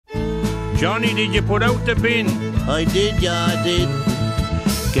Johnny, did you put out the bin? I did, yeah, I did.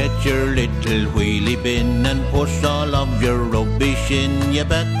 Get your little wheelie bin and push all of your rubbish in. You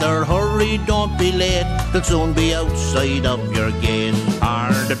better hurry, don't be late, they'll soon be outside of your gate.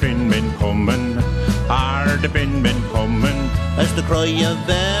 Are the bin men coming? Are the bin men coming? That's the cry of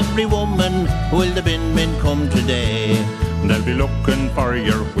every woman, will the bin men come today? They'll be looking for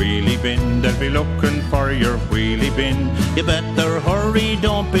your wheelie bin, they'll be looking for your wheelie bin. You better hurry,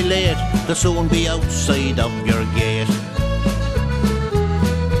 don't be late, they'll soon be outside of your gate.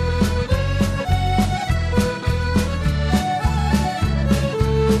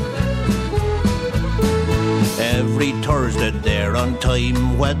 Every Thursday they're on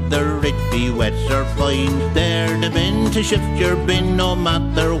time, whether it be wet or fine. They're the bin to shift your bin, no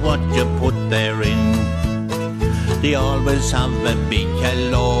matter what you put therein. They always have a big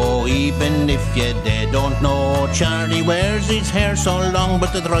hello, even if they don't know. Charlie wears his hair so long,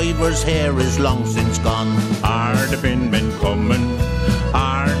 but the driver's hair is long since gone. Are the bin men coming?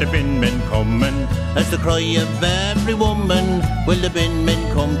 Are the bin men coming? That's the cry of every woman, will the bin men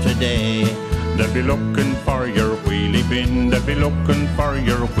come today? They'll be looking for your wheelie bin, they'll be looking for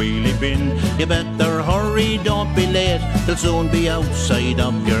your wheelie bin. You better hurry, don't be late, they'll soon be outside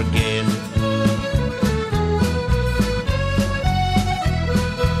of your gate.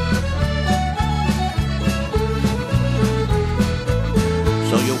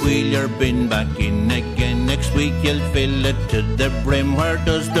 So you wheel your bin back in again, next week you'll fill it to the brim. Where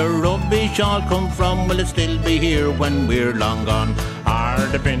does the rubbish all come from? Will it still be here when we're long gone? Are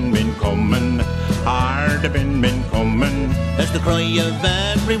the bin men coming? Are the bin men coming? That's the cry of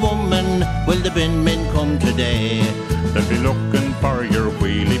every woman, will the bin men come today? They'll be looking for your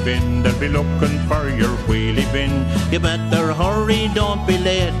wheelie bin, they'll be looking for your wheelie bin. You better hurry, don't be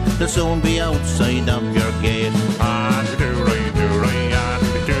late, they'll soon be outside of your gate. Ah, do right, do right, ah,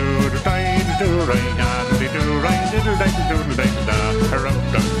 do right, do right, ah, do right, do right, do right, da, rum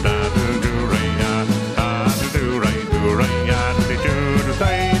dum da, do right, ah, do right, do right, ah, do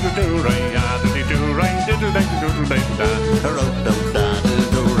right, ah, do right, do right, da.